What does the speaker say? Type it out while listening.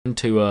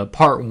To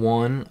part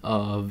one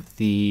of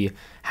the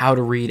How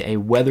to Read a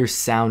Weather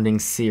Sounding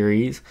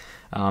series.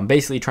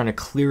 Basically trying to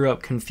clear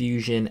up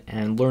confusion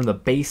and learn the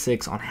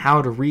basics on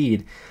how to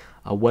read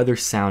a weather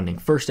sounding.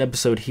 First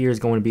episode here is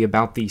going to be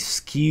about the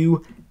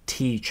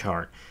Skew-t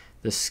chart.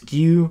 The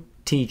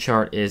Skew-t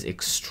chart is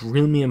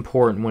extremely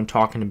important when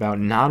talking about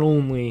not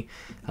only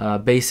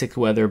basic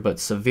weather but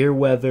severe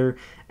weather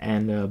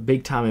and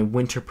big time in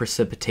winter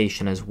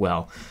precipitation as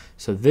well.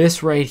 So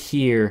this right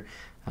here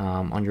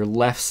on your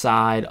left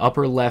side,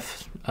 upper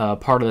left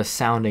part of the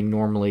sounding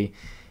normally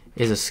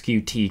is a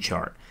Skew-t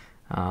chart.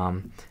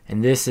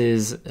 And this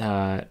is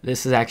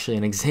actually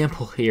an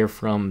example here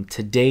from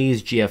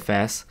today's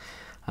GFS,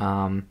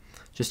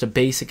 just a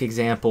basic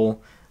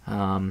example,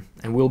 and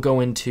we'll go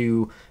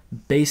into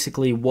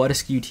basically what a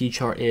Skew-t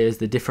chart is,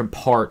 the different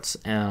parts,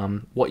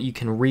 what you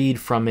can read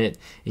from it,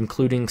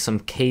 including some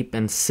CAPE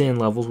and SIN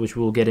levels, which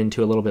we'll get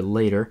into a little bit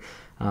later.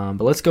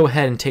 But let's go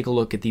ahead and take a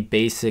look at the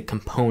basic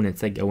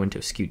components that go into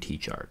a Skew-t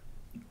chart.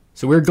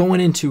 So we're going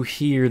into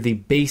here the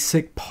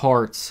basic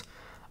parts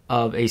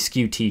of a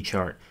Skew-t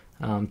chart.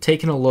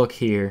 Taking a look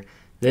here,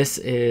 this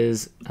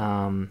is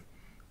a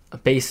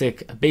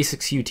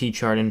basic Skew-t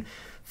chart, and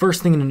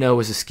first thing to know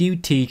is a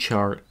Skew-t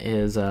chart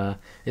is on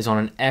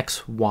an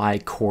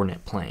XY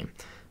coordinate plane.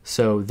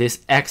 So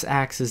this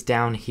x-axis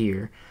down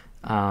here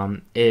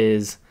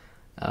is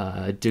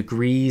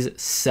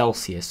degrees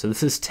Celsius. So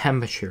this is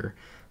temperature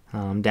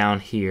down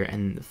here,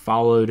 and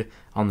followed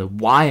on the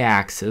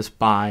y-axis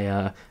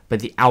by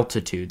the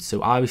altitude.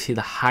 So obviously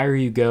the higher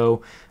you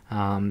go,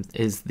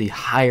 is the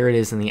higher it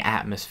is in the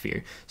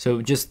atmosphere.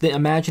 So just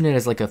imagine it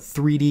as like a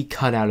 3D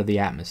cutout of the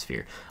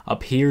atmosphere.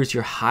 Up here is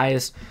your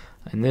highest,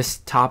 and this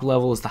top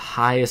level is the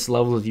highest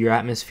level of your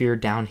atmosphere.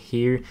 Down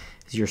here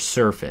is your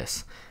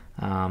surface.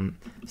 So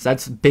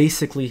that's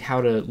basically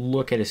how to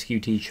look at a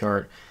Skew-t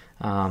chart,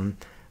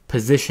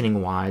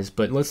 positioning wise.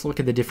 But let's look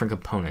at the different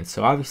components.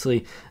 So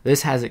obviously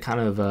this has it kind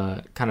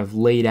of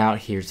laid out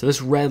here. So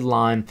this red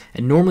line,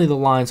 and normally the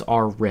lines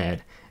are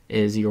red,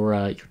 is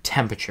your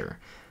temperature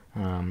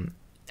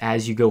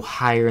as you go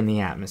higher in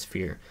the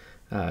atmosphere.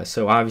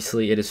 So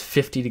obviously it is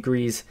 50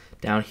 degrees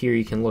down here.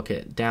 You can look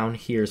at down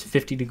here is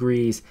 50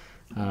 degrees,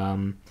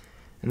 and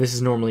this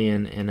is normally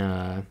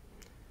in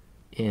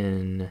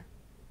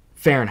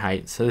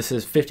Fahrenheit. So this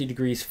is 50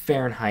 degrees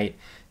Fahrenheit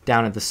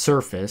down at the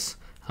surface.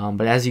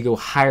 But as you go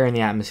higher in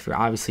the atmosphere,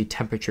 obviously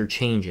temperature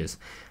changes.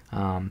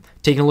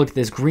 Taking a look at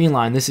this green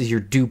line, this is your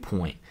dew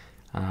point.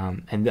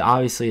 And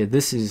obviously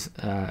this is,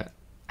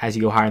 as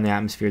you go higher in the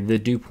atmosphere, the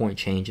dew point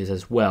changes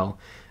as well.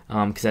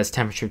 Because as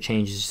temperature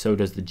changes, so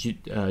does the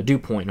dew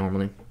point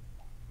normally.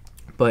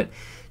 But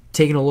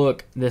taking a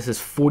look, this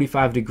is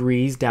 45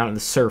 degrees down at the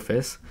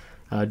surface,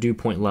 dew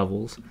point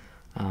levels.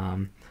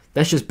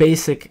 That's just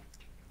basic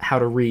how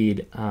to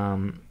read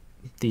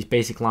these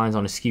basic lines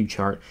on a skew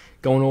chart.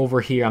 Going over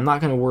here, I'm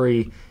not going to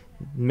worry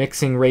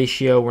mixing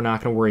ratio. We're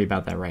not going to worry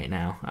about that right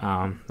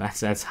now.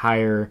 That's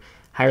higher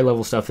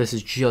level stuff. This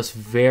is just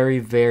very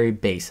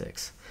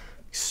basics,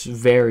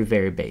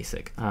 very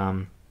basic.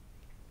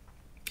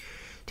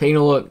 Taking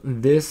a look,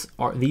 these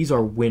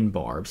are wind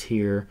barbs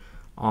here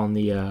on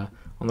the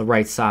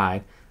right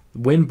side.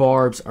 Wind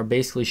barbs are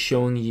basically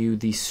showing you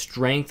the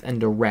strength and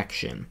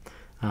direction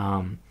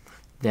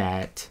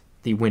that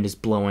the wind is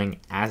blowing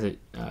as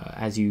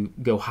you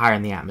go higher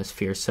in the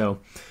atmosphere. So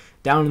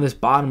down in this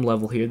bottom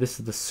level here, this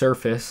is the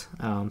surface.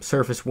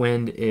 Surface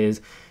wind is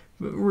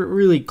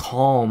really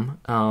calm,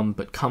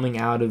 but coming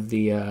out of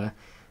the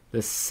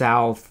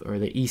south or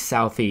the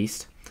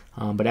east-southeast.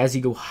 But as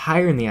you go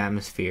higher in the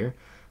atmosphere,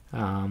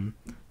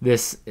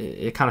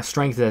 it kind of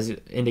strengthens, as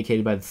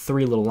indicated by the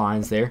three little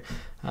lines there.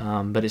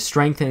 But it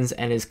strengthens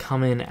and is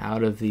coming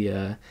out of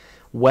the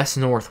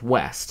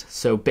west-northwest.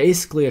 So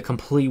basically a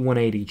complete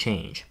 180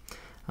 change.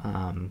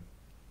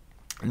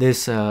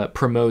 This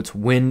promotes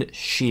wind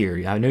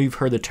shear. I know you've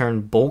heard the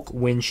term bulk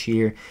wind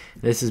shear.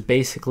 This is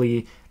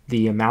basically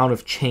the amount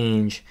of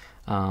change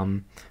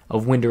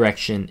of wind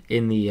direction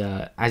in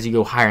the as you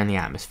go higher in the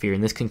atmosphere,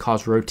 and this can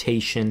cause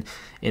rotation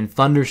in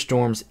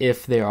thunderstorms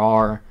if there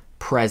are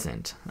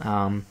present.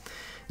 Now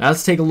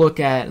let's take a look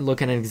at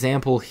an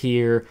example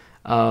here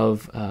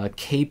of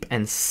CAPE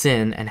and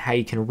SIN and how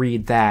you can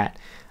read that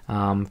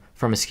from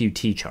a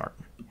Skew-t chart.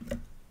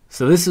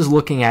 So this is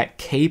looking at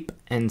CAPE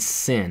and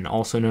SIN,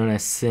 also known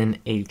as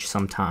SIN-H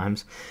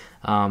sometimes.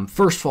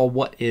 First of all,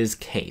 what is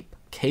CAPE?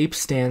 CAPE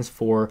stands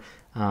for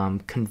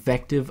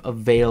convective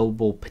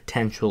available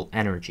potential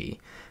energy.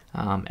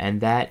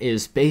 And that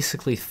is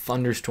basically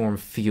thunderstorm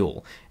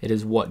fuel. It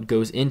is what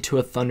goes into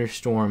a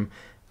thunderstorm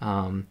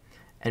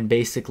and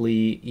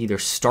basically either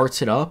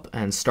starts it up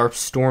and starts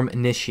storm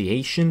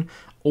initiation,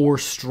 or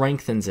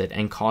strengthens it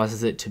and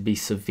causes it to be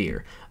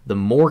severe. The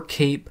more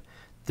CAPE,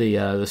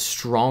 the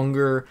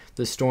stronger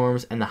the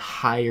storms and the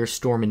higher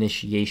storm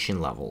initiation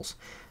levels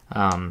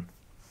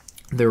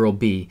there will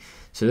be.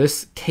 So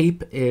this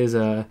CAPE is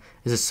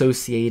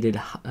associated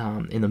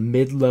in the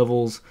mid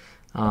levels.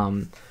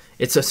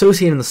 It's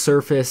associated in the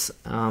surface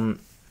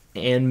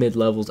and mid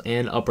levels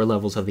and upper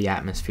levels of the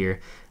atmosphere.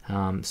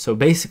 So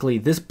basically,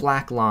 this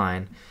black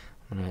line,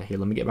 here,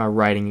 let me get my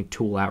writing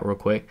tool out real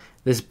quick.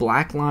 This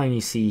black line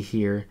you see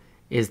here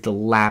is the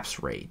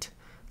lapse rate.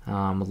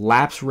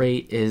 Lapse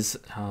rate is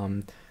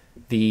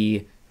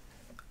the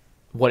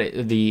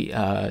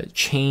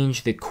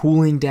change, the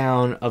cooling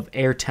down of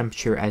air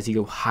temperature as you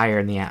go higher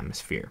in the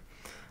atmosphere.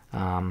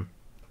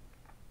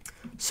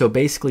 So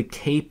basically,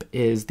 CAPE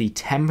is the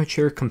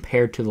temperature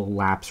compared to the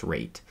lapse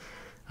rate,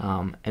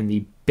 and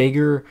the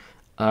bigger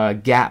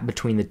gap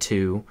between the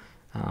two,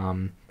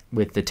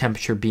 with the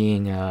temperature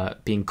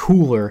being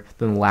cooler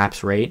than the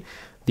lapse rate,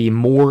 the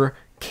more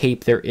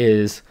CAPE there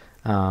is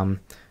in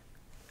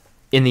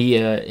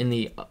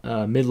the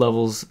mid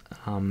levels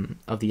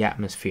of the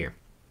atmosphere.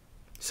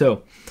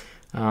 So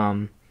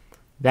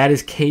that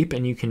is CAPE,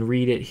 and you can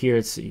read it here.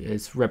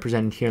 It's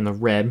represented here in the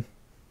red.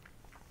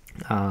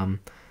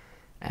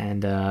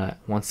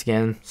 Once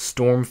again,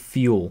 storm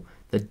fuel,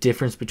 the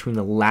difference between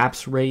the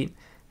lapse rate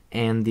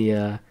and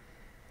the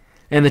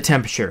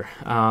temperature.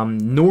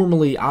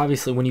 Normally,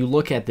 obviously, when you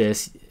look at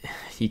this,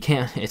 you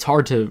can't. It's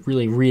hard to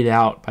really read it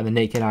out by the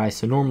naked eye.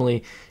 So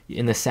normally,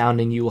 in the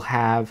sounding, you will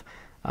have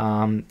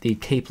the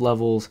CAPE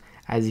levels,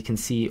 as you can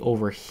see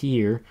over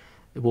here.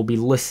 It will be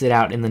listed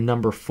out in the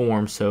number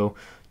form. So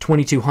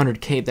 2200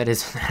 CAPE, that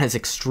is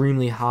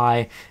extremely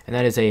high, and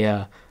that is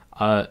a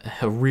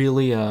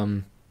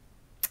really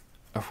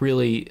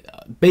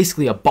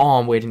basically a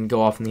bomb waiting to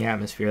go off in the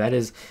atmosphere. That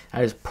is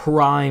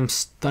prime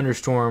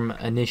thunderstorm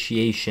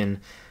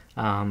initiation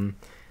in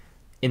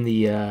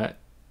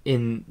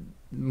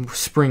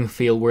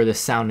Springfield, where the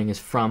sounding is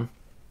from.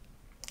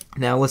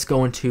 Now let's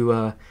go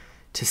into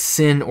to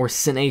SYN or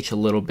SYN-H a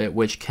little bit,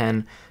 which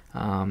can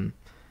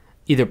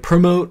either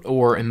promote,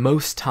 or in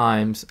most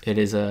times it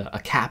is a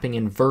capping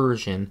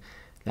inversion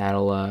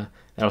that'll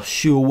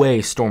shoo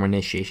away storm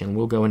initiation.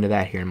 We'll go into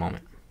that here in a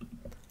moment.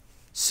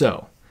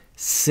 So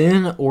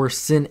SYN or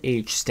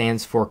SYN-H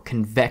stands for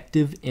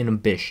convective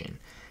inhibition.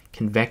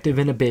 Convective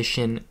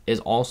inhibition is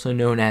also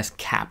known as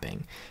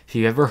capping. If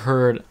you've ever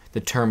heard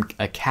the term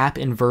a cap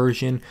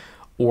inversion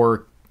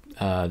or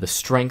the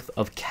strength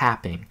of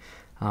capping,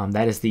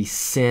 that is the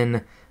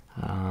SYN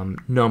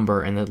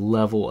number and the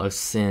level of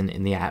SYN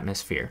in the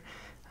atmosphere.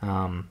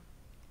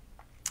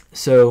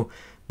 So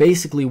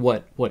basically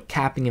what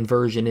capping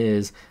inversion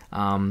is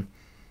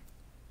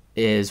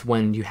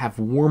when you have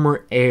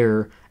warmer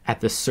air at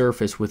the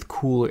surface with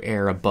cooler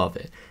air above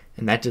it.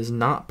 And that does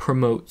not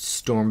promote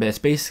storm, but it's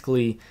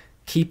basically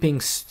keeping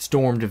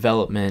storm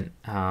development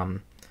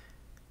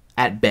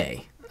at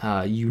bay.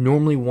 You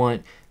normally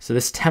want, so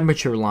this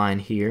temperature line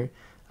here,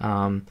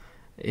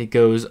 it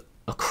goes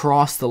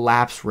across the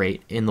lapse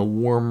rate in the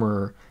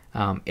warmer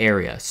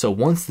area. So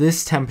once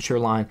this temperature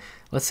line,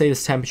 let's say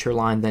this temperature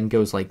line then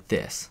goes like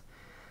this,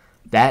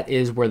 that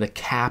is where the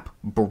cap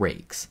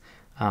breaks.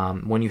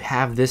 When you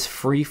have this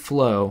free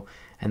flow,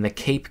 and the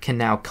CAPE can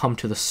now come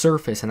to the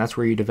surface, and that's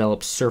where you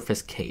develop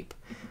surface CAPE.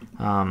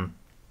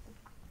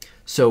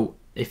 So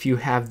if you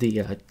have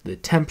the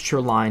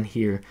temperature line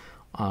here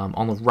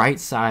on the right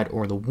side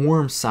or the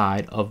warm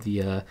side of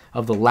the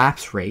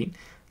lapse rate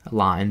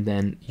line,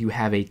 then you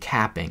have a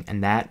capping,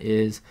 and that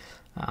does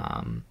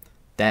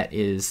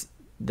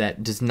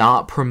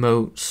not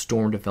promote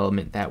storm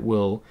development. That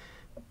will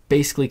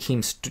basically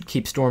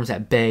keep storms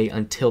at bay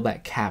until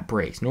that cap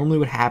breaks. Normally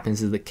what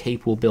happens is the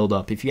CAPE will build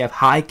up. If you have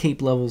high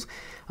CAPE levels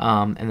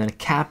and then a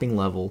capping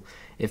level,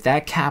 if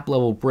that cap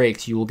level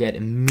breaks, you will get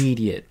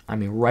immediate,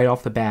 right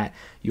off the bat,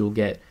 you'll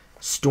get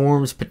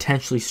storms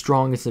potentially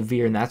strong and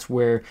severe, and that's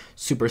where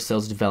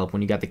supercells develop,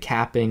 when you got the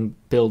capping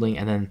building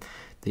and then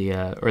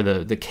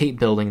the CAPE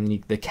building, and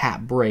then the cap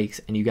breaks,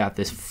 and you got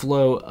this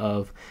flow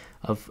of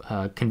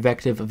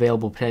convective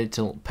available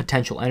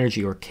potential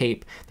energy, or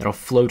CAPE, that'll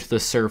flow to the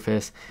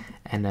surface,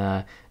 and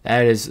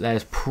that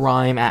is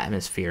prime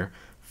atmosphere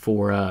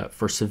for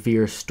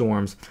severe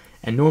storms.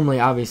 And normally,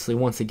 obviously,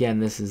 once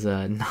again, this is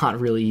not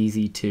really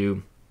easy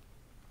to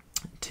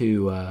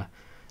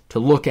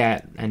look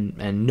at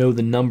and know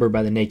the number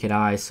by the naked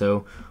eye.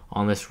 So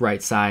on this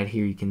right side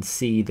here, you can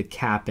see the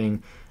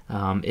capping.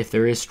 If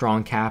there is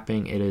strong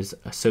capping, it is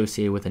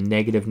associated with a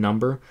negative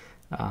number.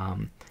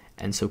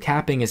 And so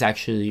capping is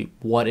actually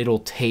what it'll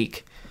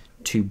take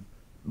to,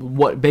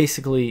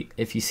 basically,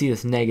 if you see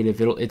this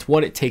negative, it's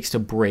what it takes to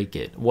break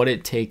it. What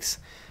it takes,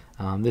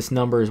 this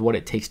number is what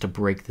it takes to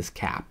break this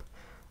cap.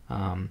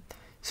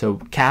 So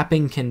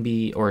capping can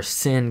be, or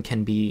SYN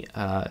can be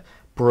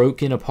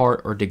broken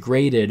apart or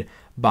degraded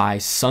by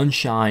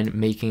sunshine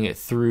making it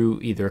through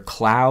either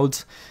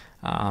clouds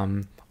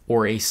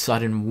or a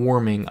sudden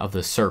warming of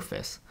the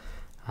surface.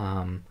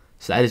 So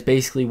that is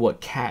basically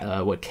what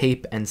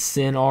CAPE and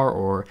SYN are,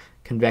 or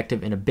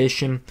convective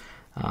inhibition.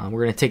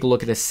 We're going to take a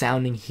look at the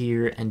sounding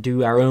here and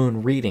do our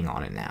own reading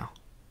on it now.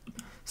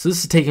 So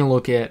this is taking a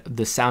look at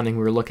the sounding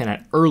we were looking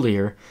at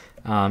earlier,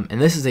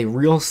 and this is a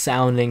real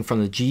sounding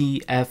from the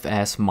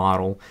GFS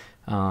model.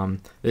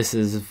 This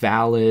is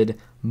valid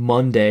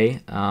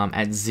Monday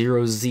at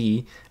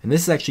 0Z, and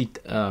this is actually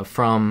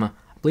from, I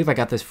believe I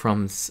got this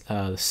from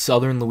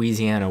southern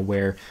Louisiana,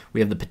 where we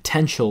have the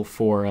potential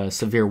for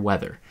severe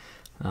weather.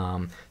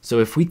 So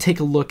if we take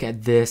a look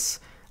at this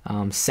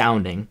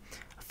sounding,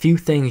 a few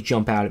things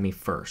jump out at me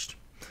first.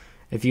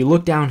 If you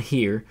look down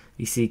here,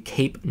 you see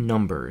Cape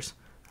numbers.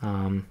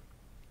 And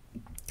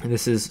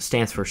this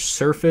stands for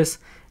surface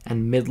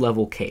and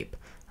mid-level Cape.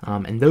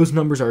 And those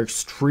numbers are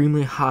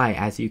extremely high,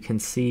 as you can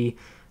see.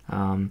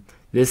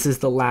 This is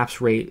the lapse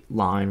rate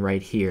line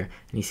right here.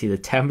 And you see the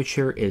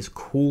temperature is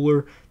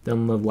cooler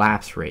than the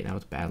lapse rate. That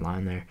was a bad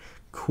line there.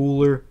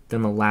 Cooler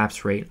than the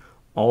lapse rate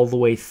all the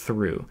way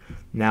through.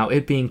 Now,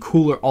 it being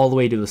cooler all the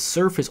way to the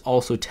surface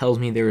also tells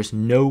me there is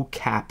no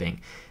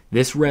capping.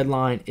 This red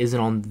line isn't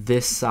on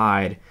this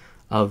side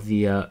of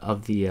the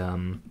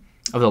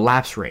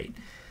lapse rate.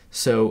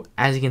 So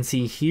as you can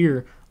see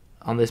here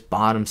on this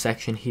bottom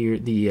section here,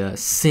 the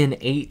SIN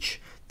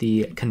H,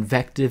 the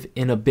convective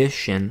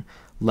inhibition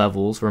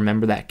levels,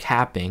 remember that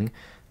capping,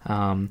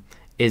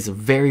 is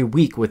very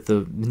weak with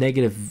the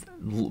negative.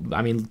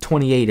 I mean,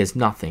 28 is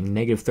nothing.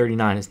 Negative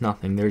 39 is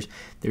nothing.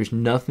 There's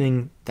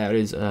nothing that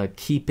is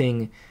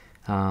keeping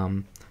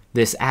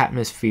this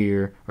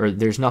atmosphere, or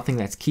there's nothing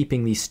that's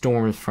keeping these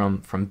storms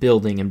from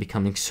building and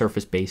becoming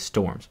surface-based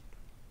storms.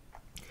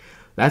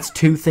 That's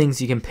two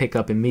things you can pick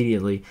up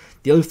immediately.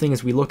 The other thing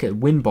is we look at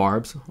wind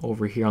barbs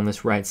over here on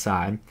this right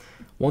side.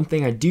 One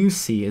thing I do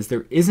see is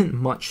there isn't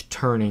much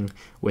turning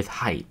with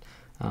height.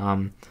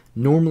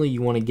 Normally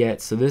you want to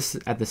get, so this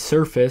at the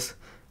surface,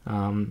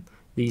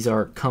 these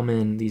are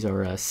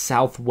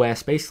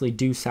southwest, basically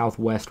due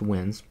southwest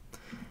winds.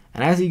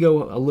 And as you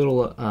go a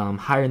little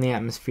higher in the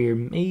atmosphere,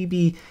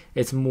 maybe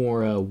it's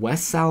more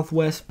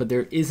west-southwest, but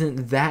there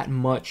isn't that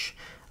much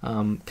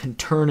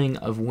turning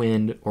of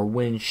wind or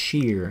wind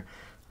shear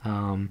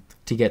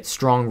to get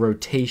strong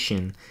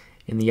rotation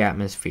in the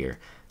atmosphere.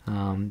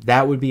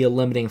 That would be a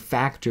limiting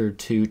factor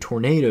to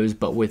tornadoes,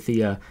 but with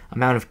the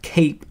amount of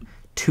Cape,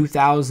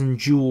 2,000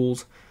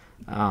 joules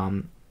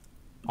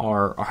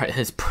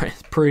is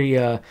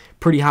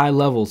pretty high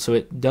level, so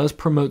it does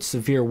promote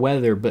severe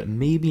weather, but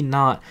maybe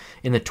not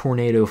in the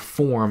tornado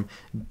form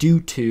due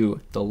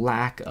to the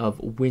lack of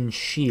wind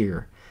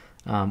shear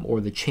or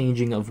the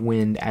changing of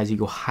wind as you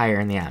go higher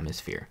in the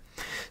atmosphere.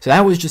 So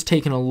that was just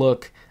taking a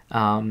look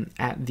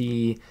at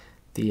the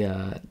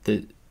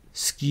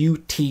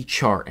Skew-t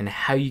chart and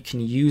how you can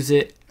use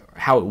it,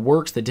 how it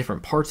works, the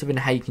different parts of it, and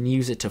how you can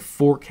use it to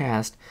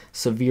forecast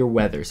severe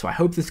weather. So I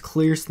hope this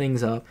clears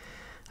things up.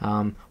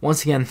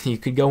 Once again, you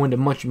could go into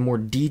much more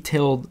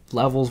detailed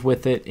levels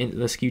with it in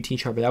the Skew-t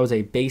chart, but that was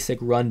a basic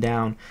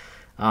rundown.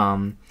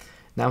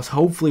 Now,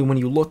 hopefully when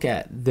you look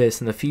at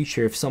this in the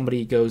future, if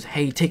somebody goes,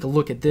 hey, take a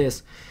look at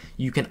this,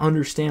 you can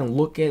understand,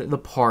 look at the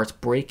parts,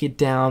 break it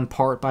down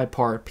part by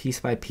part, piece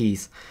by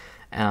piece,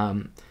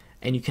 and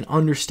you can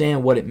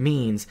understand what it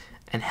means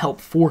and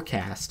help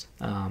forecast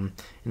in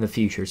the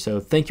future. So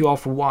thank you all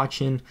for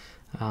watching,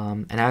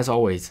 and as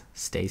always,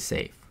 stay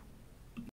safe.